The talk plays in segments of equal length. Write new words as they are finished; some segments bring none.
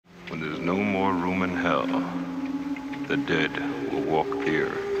room in hell. The dead will walk the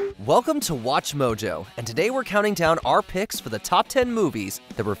earth. Welcome to WatchMojo, and today we're counting down our picks for the top 10 movies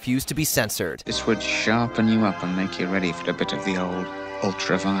that refuse to be censored. This would sharpen you up and make you ready for a bit of the old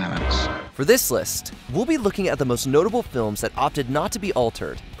ultra-violence. For this list, we'll be looking at the most notable films that opted not to be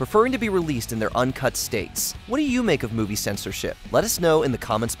altered, preferring to be released in their uncut states. What do you make of movie censorship? Let us know in the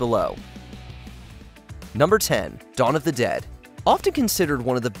comments below. Number 10. Dawn of the Dead. Often considered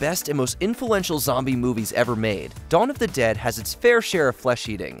one of the best and most influential zombie movies ever made, Dawn of the Dead has its fair share of flesh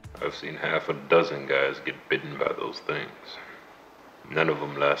eating. I've seen half a dozen guys get bitten by those things. None of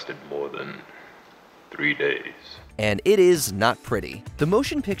them lasted more than 3 days. And it is not pretty. The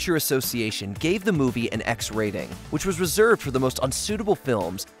Motion Picture Association gave the movie an X rating, which was reserved for the most unsuitable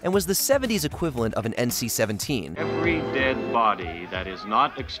films and was the 70s equivalent of an NC-17. Every dead body that is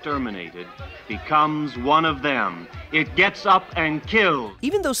not exterminated becomes one of them. It gets up and kills.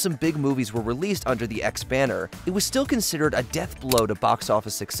 Even though some big movies were released under the X banner, it was still considered a death blow to box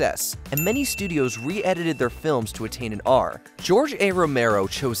office success, and many studios re-edited their films to attain an R. George A. Romero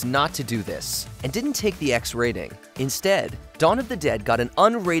chose not to do this, and didn't take the X rating. Instead, Dawn of the Dead got an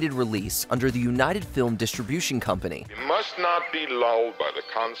unrated release under the United Film Distribution Company. We must not be lulled by the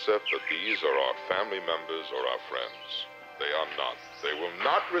concept that these are our family members or our friends. They are not. They will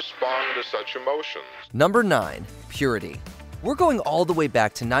not respond to such emotions. Number 9. Purity. We're going all the way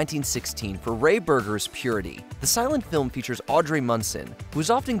back to 1916 for Ray Berger's Purity. The silent film features Audrey Munson, who is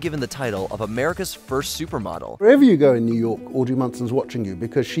often given the title of America's first supermodel. Wherever you go in New York, Audrey Munson's watching you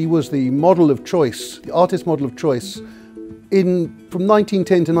because she was the model of choice, the artist model of choice from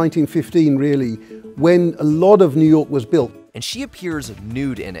 1910 to 1915, really, when a lot of New York was built. And she appears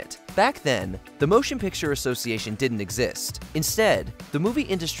nude in it. Back then, the Motion Picture Association didn't exist. Instead, the movie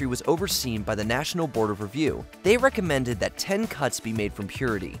industry was overseen by the National Board of Review. They recommended that 10 cuts be made from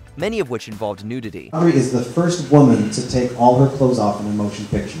Purity, many of which involved nudity. Audrey is the first woman to take all her clothes off in a motion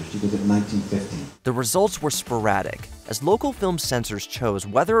picture. She did it in 1915. The results were sporadic, as local film censors chose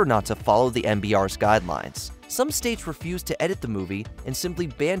whether or not to follow the NBR's guidelines. Some states refused to edit the movie and simply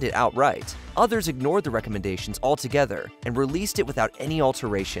banned it outright. Others ignored the recommendations altogether and released it without any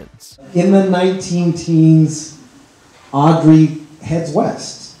alterations. In the 19-teens, Audrey heads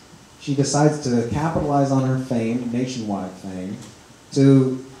west. She decides to capitalize on her fame, nationwide fame,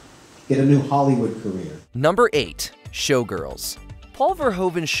 to get a new Hollywood career. Number 8. Showgirls. Paul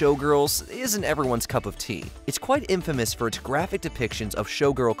Verhoeven's Showgirls isn't everyone's cup of tea. It's quite infamous for its graphic depictions of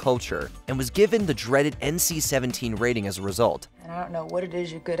showgirl culture, and was given the dreaded NC-17 rating as a result. And I don't know what it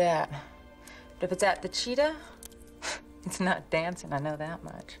is you're good at, but if it's at the cheetah, it's not dancing, I know that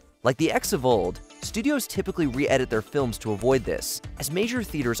much. Like the X of old, studios typically re-edit their films to avoid this, as major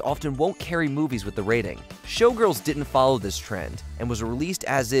theaters often won't carry movies with the rating. Showgirls didn't follow this trend, and was released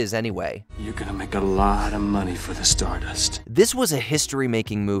as is anyway. You're gonna make a lot of money for the Stardust. This was a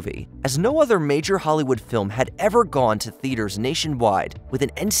history-making movie, as no other major Hollywood film had ever gone to theaters nationwide with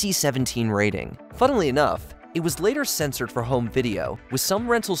an NC-17 rating. Funnily enough, it was later censored for home video, with some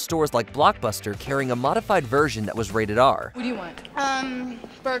rental stores like Blockbuster carrying a modified version that was rated R. What do you want?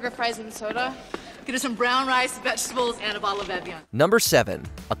 Burger, fries, and soda. Get us some brown rice, vegetables, and a bottle of Evian. Number 7.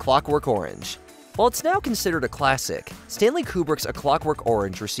 A Clockwork Orange. While it's now considered a classic, Stanley Kubrick's A Clockwork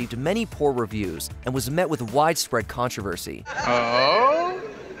Orange received many poor reviews and was met with widespread controversy. Oh?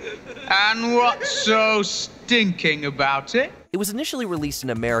 And what's so stinking about it? It was initially released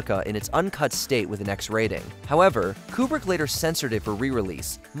in America in its uncut state with an X rating. However, Kubrick later censored it for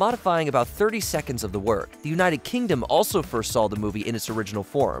re-release, modifying about 30 seconds of the work. The United Kingdom also first saw the movie in its original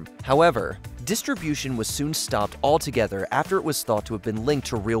form. However, distribution was soon stopped altogether after it was thought to have been linked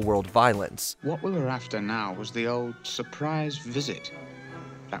to real-world violence. What we were after now was the old surprise visit.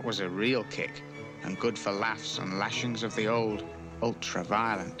 That was a real kick, and good for laughs and lashings of the old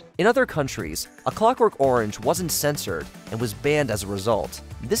ultra-violent. In other countries, A Clockwork Orange wasn't censored and was banned as a result.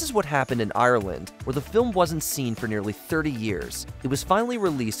 This is what happened in Ireland, where the film wasn't seen for nearly 30 years. It was finally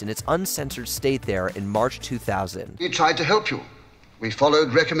released in its uncensored state there in March 2000. We tried to help you. We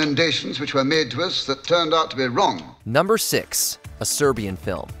followed recommendations which were made to us that turned out to be wrong. Number 6. A Serbian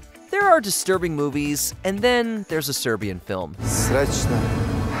film. There are disturbing movies, and then there's a Serbian film. Srećna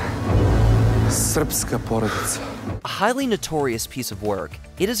srpska porodica. A highly notorious piece of work,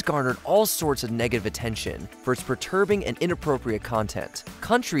 it has garnered all sorts of negative attention for its perturbing and inappropriate content.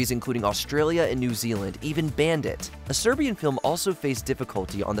 Countries including Australia and New Zealand even banned it. A Serbian film also faced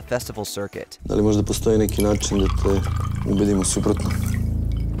difficulty on the festival circuit. Da li možda postoji neki način da te ubedimo suprotno?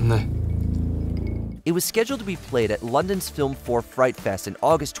 Ne. It was scheduled to be played at London's Film 4 Fright Fest in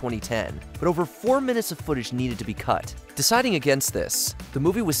August 2010, but over 4 minutes of footage needed to be cut. Deciding against this, the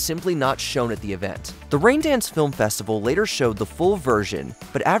movie was simply not shown at the event. The Raindance Film Festival later showed the full version,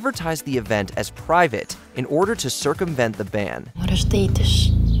 but advertised the event as private in order to circumvent the ban. Moraš da ideš.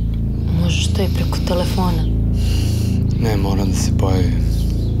 Možeš to i preko telefona. Ne, moram da se pojavi.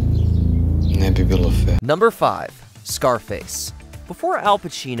 Ne bi bilo fair. Number 5. Scarface. Before Al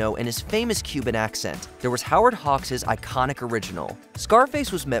Pacino and his famous Cuban accent, there was Howard Hawks' iconic original.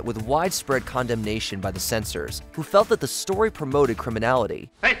 Scarface was met with widespread condemnation by the censors, who felt that the story promoted criminality.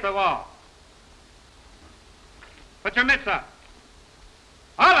 Face the wall. Put your mitts up.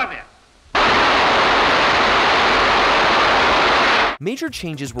 All of you. Major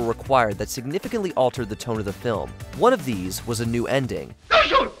changes were required that significantly altered the tone of the film. One of these was a new ending. Don't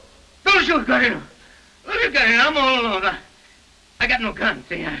shoot! Don't shoot, Garino! Look at Garino, I'm all alone. I got no gun,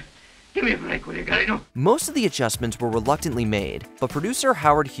 see? Give me a break, will you, Garino? Most of the adjustments were reluctantly made, but producer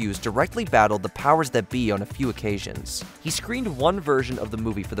Howard Hughes directly battled the powers that be on a few occasions. He screened one version of the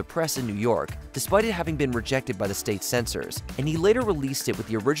movie for the press in New York, despite it having been rejected by the state censors, and he later released it with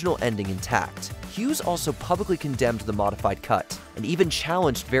the original ending intact. Hughes also publicly condemned the modified cut, and even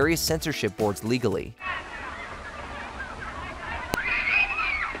challenged various censorship boards legally.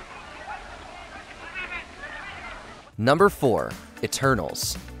 Number 4.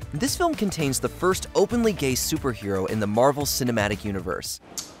 Eternals. This film contains the first openly gay superhero in the Marvel Cinematic Universe.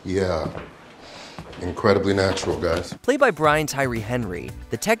 Yeah, incredibly natural, guys. Played by Brian Tyree Henry,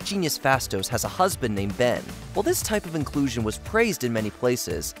 the tech genius Phastos has a husband named Ben. While this type of inclusion was praised in many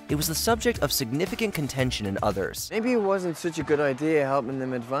places, it was the subject of significant contention in others. Maybe it wasn't such a good idea helping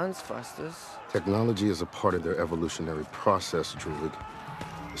them advance, Phastos. Technology is a part of their evolutionary process, Druid.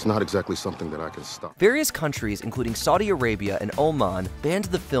 It's not exactly something that I can stop. Various countries, including Saudi Arabia and Oman, banned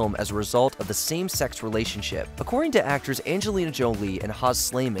the film as a result of the same-sex relationship. According to actors Angelina Jolie and Haz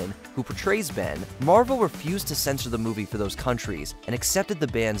Slayman, who portrays Ben, Marvel refused to censor the movie for those countries and accepted the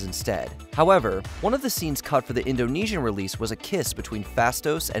bans instead. However, one of the scenes cut for the Indonesian release was a kiss between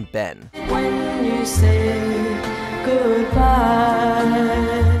Phastos and Ben. When you say goodbye.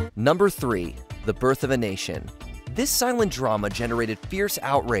 Number 3. The Birth of a Nation. This silent drama generated fierce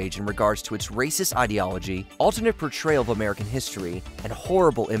outrage in regards to its racist ideology, alternate portrayal of American history, and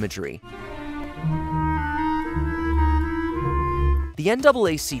horrible imagery. The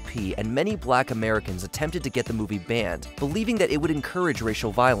NAACP and many black Americans attempted to get the movie banned, believing that it would encourage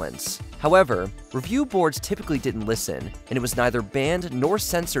racial violence. However, review boards typically didn't listen, and it was neither banned nor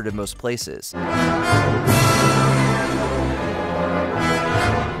censored in most places.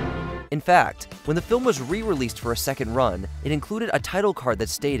 In fact, when the film was re-released for a second run, it included a title card that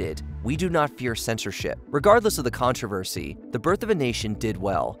stated, "We do not fear censorship." Regardless of the controversy, The Birth of a Nation did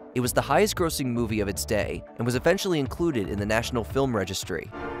well. It was the highest-grossing movie of its day, and was eventually included in the National Film Registry.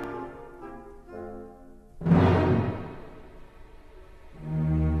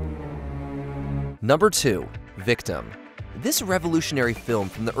 Number 2. Victim. This revolutionary film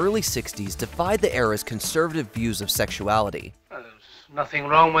from the early 60s defied the era's conservative views of sexuality. Nothing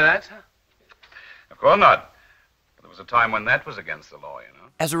wrong with that, sir? Of course not. But there was a time when that was against the law, you know.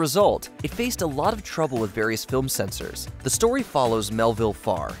 As a result, it faced a lot of trouble with various film censors. The story follows Melville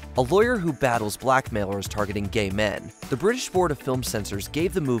Farr, a lawyer who battles blackmailers targeting gay men. The British Board of Film Censors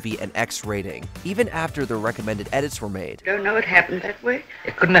gave the movie an X rating, even after the recommended edits were made. Don't know it happened that way?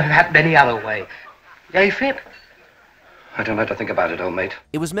 It couldn't have happened any other way. Gay fit? I don't have to think about it, old mate.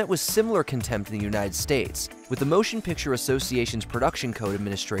 It was met with similar contempt in the United States, with the Motion Picture Association's Production Code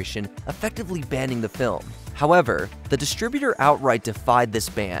Administration effectively banning the film. However, the distributor outright defied this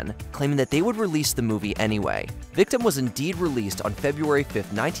ban, claiming that they would release the movie anyway. Victim was indeed released on February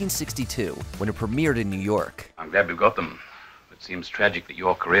 5, 1962, when it premiered in New York. I'm glad we've got them. It seems tragic that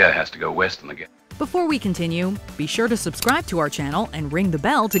your career has to go west in the game. Before we continue, be sure to subscribe to our channel and ring the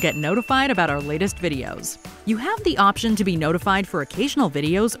bell to get notified about our latest videos. You have the option to be notified for occasional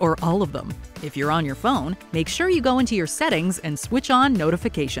videos or all of them. If you're on your phone, make sure you go into your settings and switch on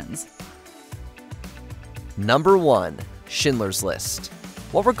notifications. Number 1. Schindler's List.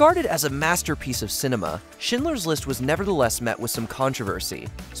 While regarded as a masterpiece of cinema, Schindler's List was nevertheless met with some controversy,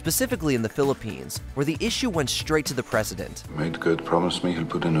 specifically in the Philippines, where the issue went straight to the president. Maidgood promised me he'll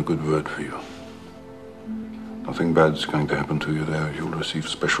put in a good word for you. Nothing bad's going to happen to you there. You'll receive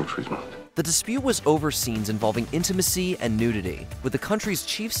special treatment. The dispute was over scenes involving intimacy and nudity, with the country's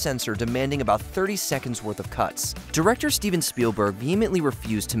chief censor demanding about 30 seconds worth of cuts. Director Steven Spielberg vehemently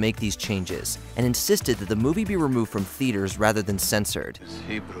refused to make these changes, and insisted that the movie be removed from theaters rather than censored. It's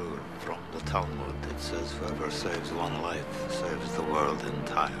Hebrew from the Talmud. It says, "Whoever saves one life saves the world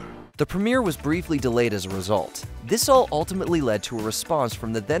entire." The premiere was briefly delayed as a result. This all ultimately led to a response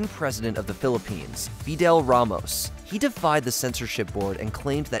from the then president of the Philippines, Fidel Ramos. He defied the censorship board and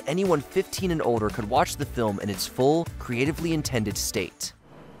claimed that anyone 15 and older could watch the film in its full, creatively intended state.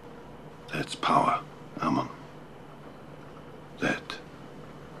 That's power, Amon. That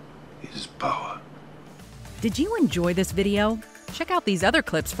is power. Did you enjoy this video? Check out these other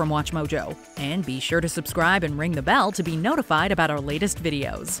clips from WatchMojo, and be sure to subscribe and ring the bell to be notified about our latest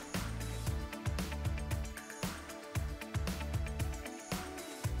videos.